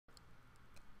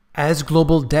As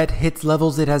global debt hits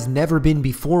levels it has never been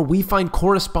before, we find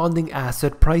corresponding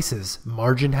asset prices.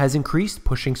 Margin has increased,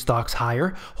 pushing stocks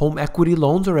higher. Home equity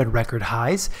loans are at record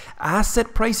highs.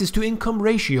 Asset prices to income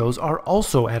ratios are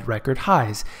also at record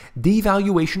highs.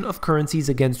 Devaluation of currencies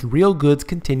against real goods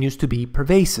continues to be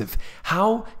pervasive.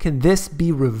 How can this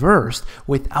be reversed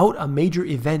without a major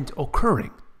event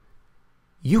occurring?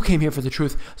 You came here for the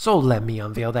truth, so let me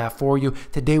unveil that for you.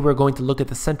 Today we're going to look at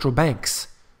the central banks.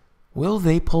 Will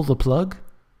they pull the plug?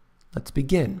 Let's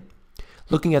begin.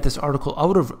 Looking at this article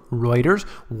out of Reuters,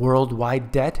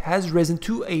 worldwide debt has risen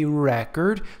to a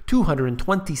record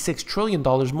 $226 trillion,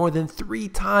 more than 3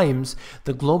 times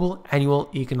the global annual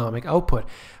economic output.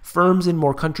 Firms in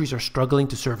more countries are struggling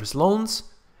to service loans,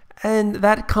 and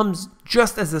that comes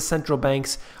just as the central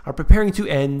banks are preparing to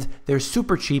end their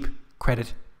super cheap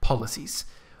credit policies.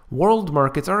 World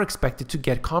markets are expected to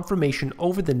get confirmation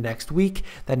over the next week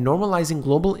that normalizing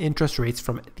global interest rates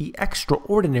from the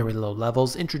extraordinary low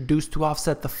levels introduced to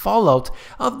offset the fallout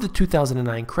of the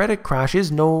 2009 credit crash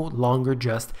is no longer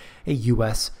just a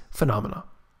US phenomenon.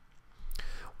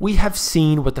 We have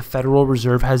seen what the Federal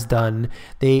Reserve has done.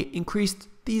 They increased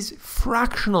these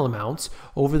fractional amounts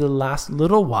over the last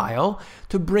little while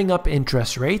to bring up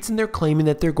interest rates, and they're claiming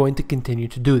that they're going to continue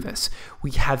to do this.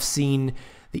 We have seen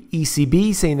the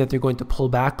ECB saying that they're going to pull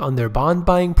back on their bond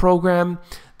buying program.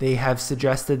 They have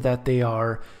suggested that they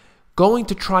are going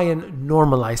to try and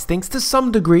normalize things to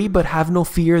some degree, but have no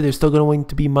fear. There's still going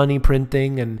to be money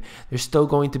printing, and there's still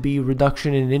going to be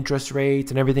reduction in interest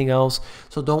rates and everything else.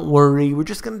 So don't worry. We're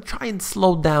just going to try and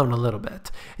slow down a little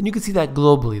bit. And you can see that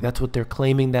globally. That's what they're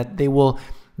claiming, that they will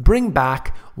bring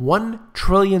back $1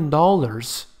 trillion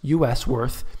US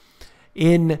worth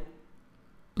in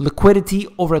liquidity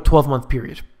over a 12-month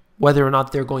period. Whether or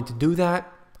not they're going to do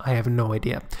that, I have no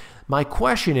idea. My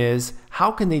question is,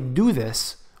 how can they do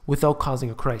this without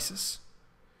causing a crisis?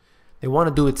 They want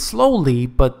to do it slowly,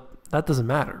 but that doesn't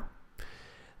matter.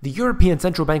 The European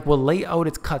Central Bank will lay out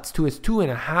its cuts to its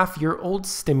 2.5-year-old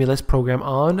stimulus program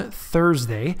on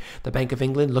Thursday. The Bank of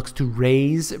England looks to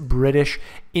raise British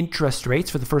interest rates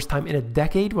for the first time in a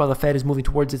decade, while the Fed is moving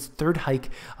towards its 3rd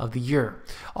hike of the year.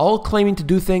 All claiming to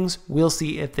do things. We'll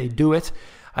see if they do it.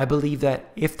 I believe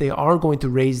that if they are going to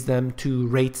raise them to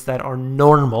rates that are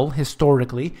normal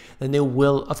historically, then they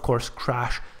will, of course,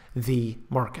 crash the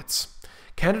markets.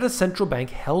 Canada's central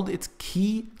bank held its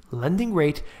key lending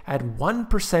rate at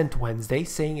 1% Wednesday,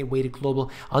 saying it weighted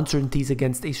global uncertainties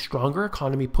against a stronger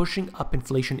economy, pushing up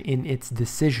inflation in its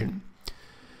decision.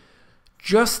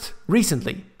 Just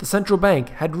recently, the central bank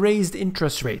had raised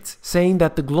interest rates, saying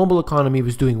that the global economy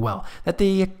was doing well, that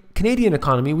the Canadian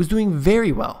economy was doing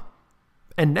very well.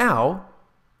 And now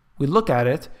we look at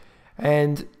it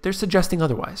and they're suggesting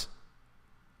otherwise.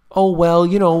 Oh, well,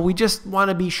 we just want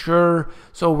to be sure,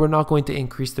 so we're not going to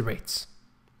increase the rates.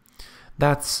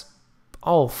 That's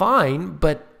all fine,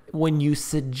 but when you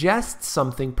suggest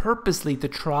something purposely to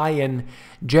try and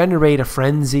generate a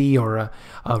frenzy or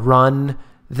a run,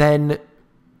 then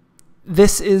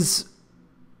this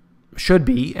should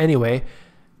be anyway,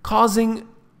 causing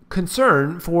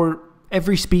concern for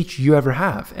every speech you ever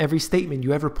have, every statement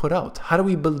you ever put out. How do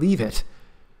we believe it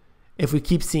if we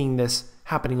keep seeing this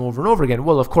happening over and over again?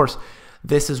 Well, of course,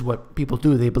 this is what people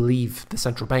do. They believe the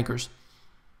central bankers.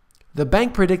 The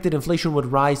bank predicted inflation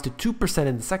would rise to 2%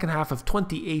 in the second half of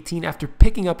 2018 after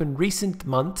picking up in recent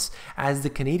months as the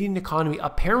Canadian economy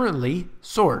apparently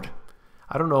soared.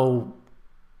 I don't know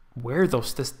where those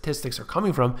statistics are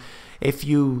coming from. If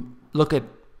you look at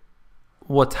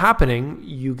what's happening,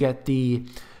 you get the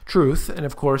truth. And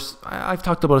of course, I've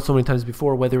talked about it so many times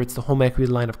before, whether it's the home equity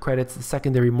line of credits, the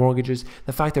secondary mortgages,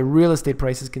 the fact that real estate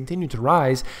prices continue to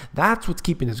rise, that's what's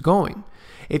keeping us going.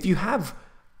 If you have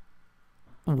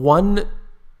one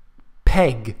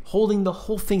peg holding the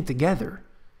whole thing together,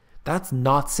 that's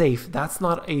not safe. That's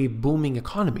not a booming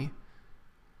economy.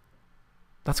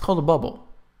 That's called a bubble.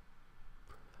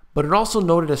 But it also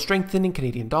noted a strengthening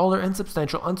Canadian dollar and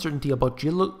substantial uncertainty about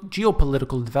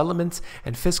geopolitical developments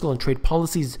and fiscal and trade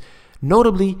policies,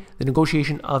 notably the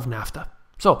negotiation of NAFTA.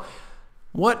 So,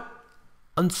 what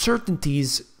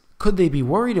uncertainties could they be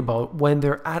worried about when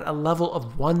they're at a level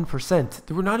of 1%?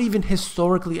 They were not even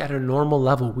historically at a normal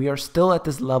level. We are still at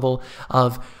this level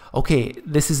of, okay,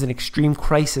 this is an extreme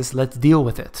crisis, let's deal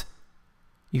with it.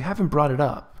 You haven't brought it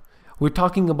up. We're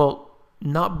talking about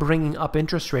not bringing up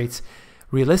interest rates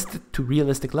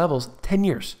realistic levels 10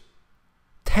 years.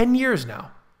 10 years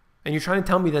now. And you're trying to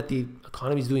tell me that the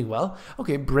economy is doing well?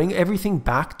 Okay, bring everything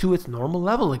back to its normal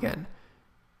level again.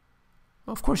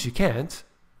 Well, of course you can't.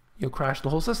 You'll crash the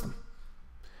whole system.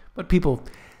 But people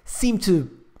seem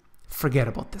to forget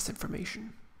about this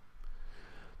information.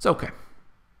 It's okay.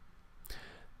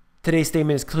 Today's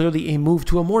statement is clearly a move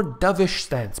to a more dovish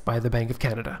stance by the Bank of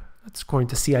Canada. That's according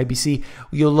to CIBC.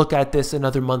 You'll look at this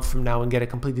another month from now and get a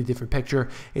completely different picture.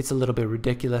 It's a little bit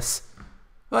ridiculous,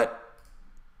 but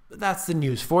that's the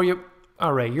news for you.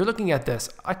 All right, you're looking at this.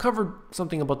 I covered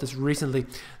something about this recently.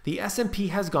 The S&P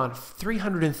has gone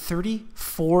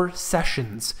 334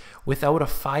 sessions without a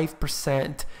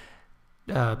 5%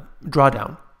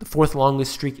 drawdown, the fourth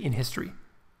longest streak in history.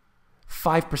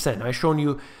 5%. I've shown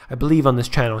you, I believe, on this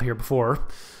channel here before,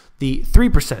 the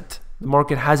 3%. The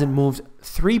market hasn't moved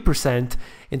 3%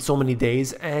 in so many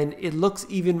days, and it looks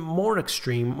even more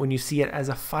extreme when you see it as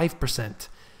a 5%.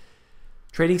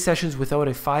 Trading sessions without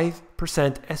a 5%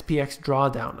 SPX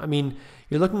drawdown. I mean,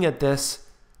 you're looking at this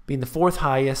being the fourth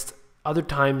highest. Other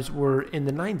times were in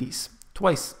the 90s,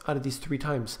 twice out of these 3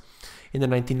 times in the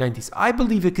 1990s. I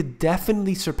believe it could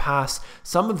definitely surpass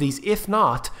some of these, if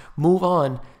not move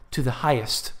on to the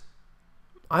highest.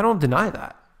 I don't deny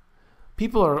that.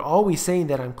 People are always saying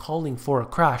that I'm calling for a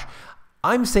crash.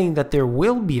 I'm saying that there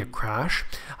will be a crash.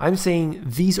 I'm saying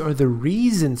these are the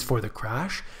reasons for the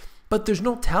crash, but there's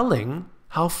no telling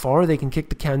how far they can kick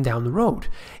the can down the road.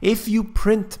 If you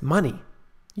print money,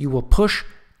 you will push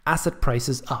asset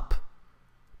prices up.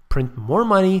 Print more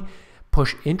money,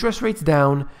 push interest rates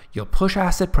down, you'll push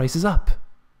asset prices up.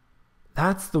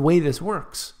 That's the way this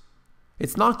works.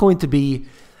 It's not going to be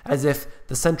as if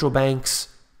the central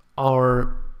banks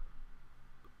are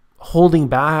holding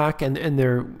back and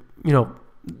they're,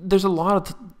 there's a lot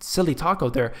of silly talk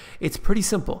out there. It's pretty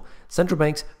simple. Central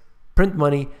banks print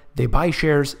money, they buy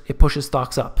shares, it pushes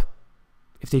stocks up.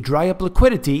 If they dry up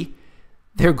liquidity,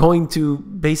 they're going to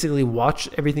basically watch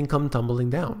everything come tumbling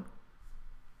down.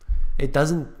 It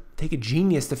doesn't take a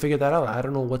genius to figure that out. I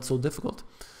don't know what's so difficult.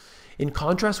 In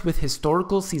contrast with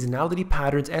historical seasonality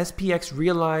patterns, SPX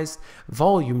realized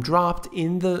volume dropped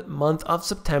in the month of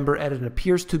September and it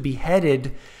appears to be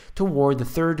headed toward the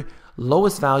third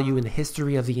lowest value in the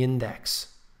history of the index.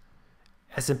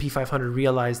 S&P 500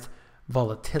 realized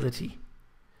volatility.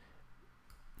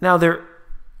 Now they're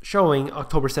showing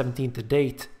October 17th to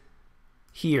date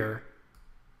here.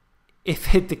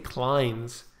 If it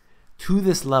declines to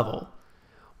this level,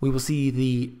 we will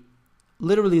see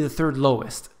literally the third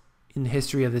lowest in the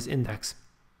history of this index.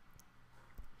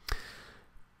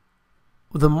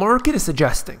 The market is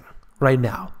suggesting right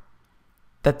now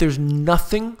that there's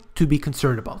nothing to be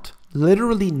concerned about.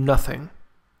 Literally nothing.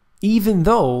 Even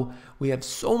though we have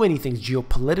so many things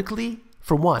geopolitically,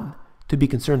 for one, to be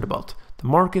concerned about. The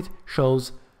market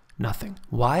shows nothing.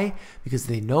 Why? Because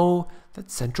they know that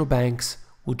central banks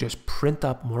will just print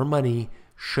up more money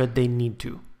should they need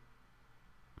to.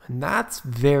 And that's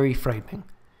very frightening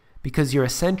because you're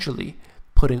essentially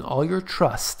putting all your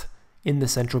trust in the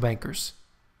central bankers.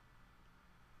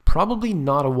 Probably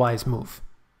not a wise move.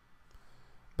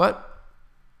 But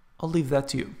I'll leave that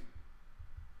to you.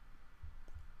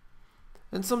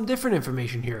 And some different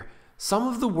information here. Some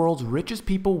of the world's richest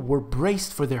people were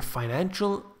braced for their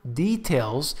financial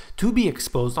details to be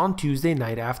exposed on Tuesday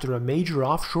night after a major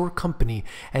offshore company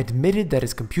admitted that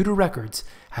its computer records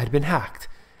had been hacked.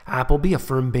 Appleby, a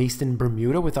firm based in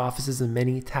Bermuda with offices in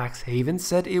many tax havens,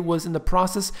 said it was in the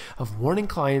process of warning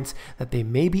clients that they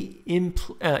may be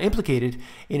implicated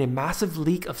in a massive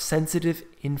leak of sensitive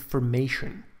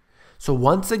information. So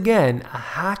once again, a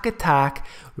hack attack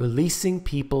releasing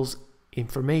people's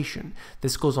information.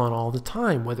 This goes on all the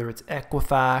time, whether it's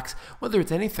Equifax, whether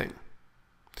it's anything.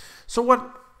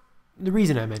 So the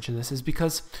reason I mention this is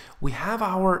because we have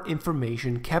our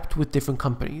information kept with different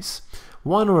companies,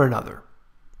 one or another.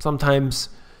 Sometimes,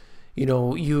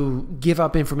 you give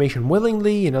up information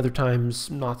willingly and other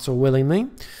times not so willingly.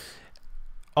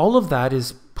 All of that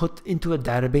is put into a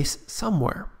database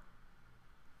somewhere.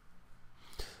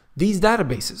 These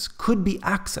databases could be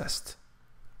accessed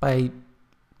by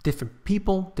different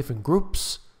people, different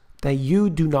groups, that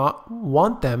you do not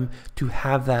want them to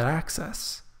have that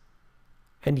access.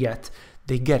 And yet,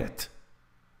 they get it.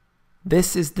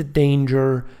 This is the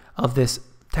danger of this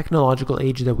technological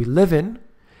age that we live in.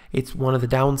 It's one of the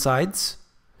downsides.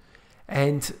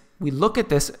 And we look at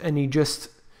this and you just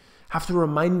have to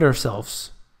remind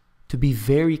ourselves to be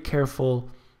very careful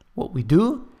what we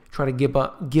do. Try to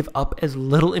give up as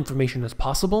little information as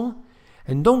possible.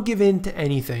 And don't give in to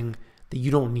anything that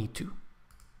you don't need to.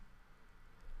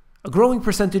 A growing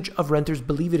percentage of renters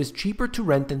believe it is cheaper to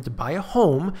rent than to buy a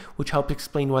home, which helped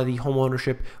explain why the home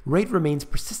ownership rate remains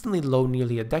persistently low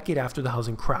nearly a decade after the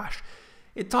housing crash.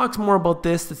 It talks more about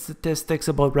this, the statistics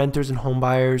about renters and home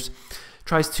buyers,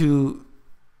 tries to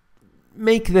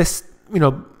make this,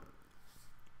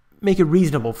 make it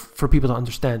reasonable for people to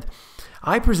understand.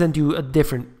 I present you a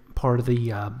different part of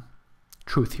the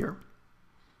truth here.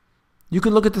 You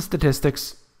can look at the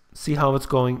statistics, see how it's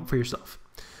going for yourself.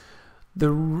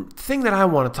 The thing that I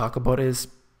want to talk about is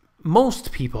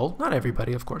most people, not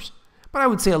everybody of course, but I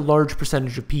would say a large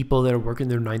percentage of people that are working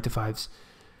their 9-to-5s,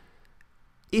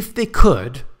 if they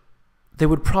could, they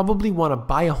would probably want to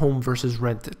buy a home versus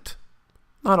rent it.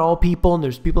 Not all people, and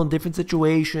there's people in different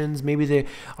situations. Maybe they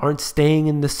aren't staying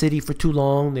in the city for too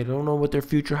long. They don't know what their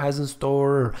future has in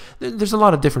store. Or there's a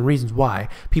lot of different reasons why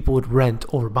people would rent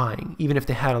over buying, even if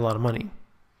they had a lot of money.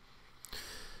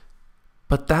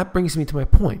 But that brings me to my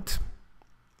point.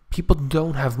 People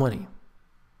don't have money.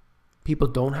 People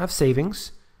don't have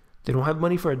savings. They don't have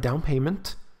money for a down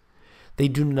payment. They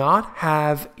do not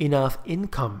have enough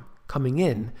income coming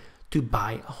in to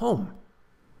buy a home.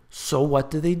 So what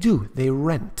do? They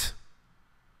rent.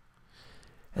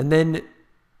 And then,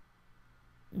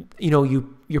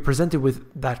 you're presented with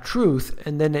that truth,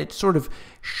 and then it sort of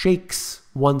shakes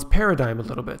one's paradigm a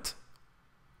little bit,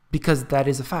 because that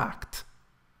is a fact.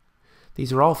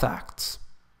 These are all facts.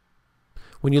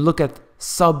 When you look at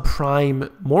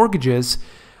subprime mortgages,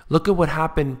 look at what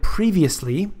happened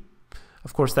previously.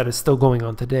 Of course, that is still going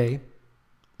on today.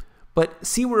 But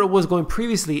see where it was going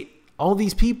previously. All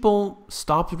these people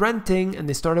stopped renting and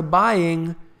they started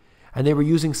buying, and they were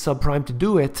using subprime to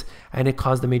do it, and it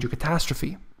caused a major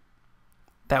catastrophe.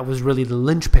 That was really the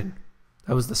linchpin.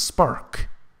 That was the spark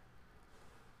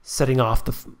setting off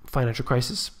the financial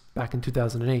crisis back in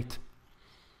 2008.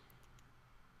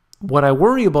 What I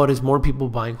worry about is more people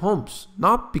buying homes.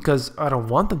 Not because I don't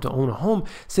want them to own a home,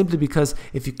 simply because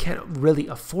if you can't really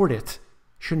afford it,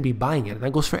 shouldn't be buying it. And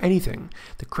that goes for anything.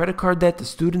 The credit card debt, the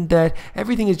student debt,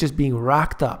 everything is just being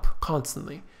racked up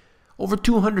constantly. Over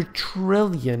 $200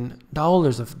 trillion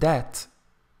of debt.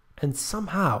 And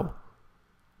somehow,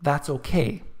 that's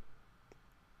okay.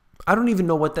 I don't even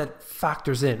know what that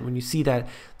factors in when you see that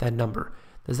number.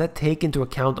 Does that take into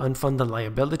account unfunded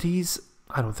liabilities?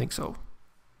 I don't think so.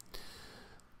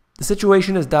 The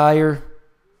situation is dire,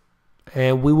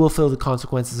 and we will feel the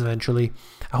consequences eventually.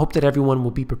 I hope that everyone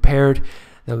will be prepared.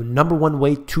 The number one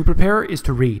way to prepare is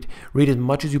to read. Read as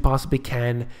much as you possibly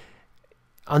can.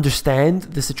 Understand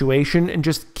the situation and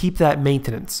just keep that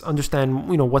maintenance. Understand,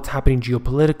 what's happening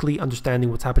geopolitically,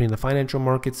 understanding what's happening in the financial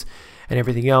markets and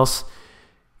everything else.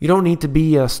 You don't need to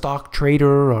be a stock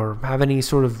trader or have any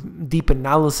sort of deep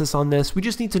analysis on this. We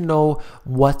just need to know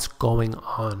what's going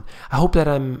on. I hope that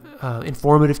I'm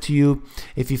informative to you.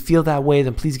 If you feel that way,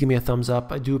 then please give me a thumbs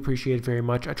up. I do appreciate it very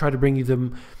much. I try to bring you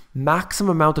the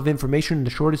maximum amount of information in the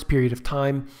shortest period of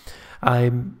time.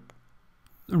 I'm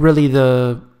really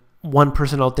the one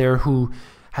person out there who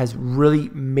has really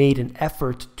made an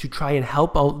effort to try and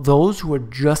help out those who are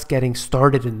just getting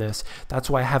started in this. That's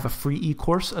why I have a free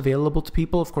e-course available to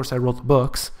people. Of course, I wrote the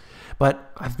books,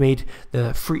 but I've made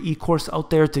the free e-course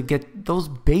out there to get those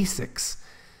basics.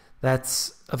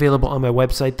 That's available on my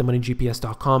website,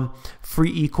 themoneygps.com.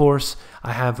 Free e-course.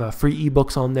 I have free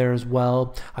ebooks on there as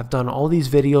well. I've done all these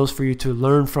videos for you to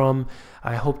learn from.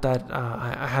 I hope that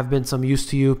I have been some use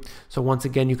to you. So once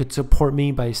again, you could support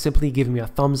me by simply giving me a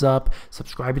thumbs up,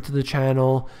 subscribing to the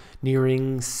channel,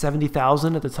 nearing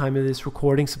 70,000 at the time of this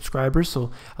recording subscribers.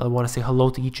 So I want to say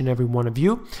hello to each and every one of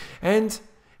you. And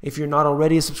if you're not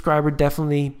already a subscriber,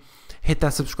 definitely hit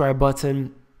that subscribe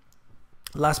button.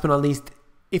 Last but not least,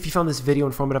 if you found this video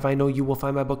informative, I know you will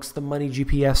find my books, The Money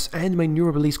GPS and my new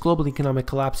release, Global Economic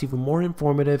Collapse, even more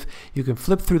informative. You can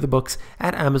flip through the books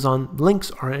at Amazon.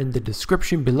 Links are in the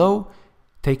description below.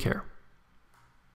 Take care.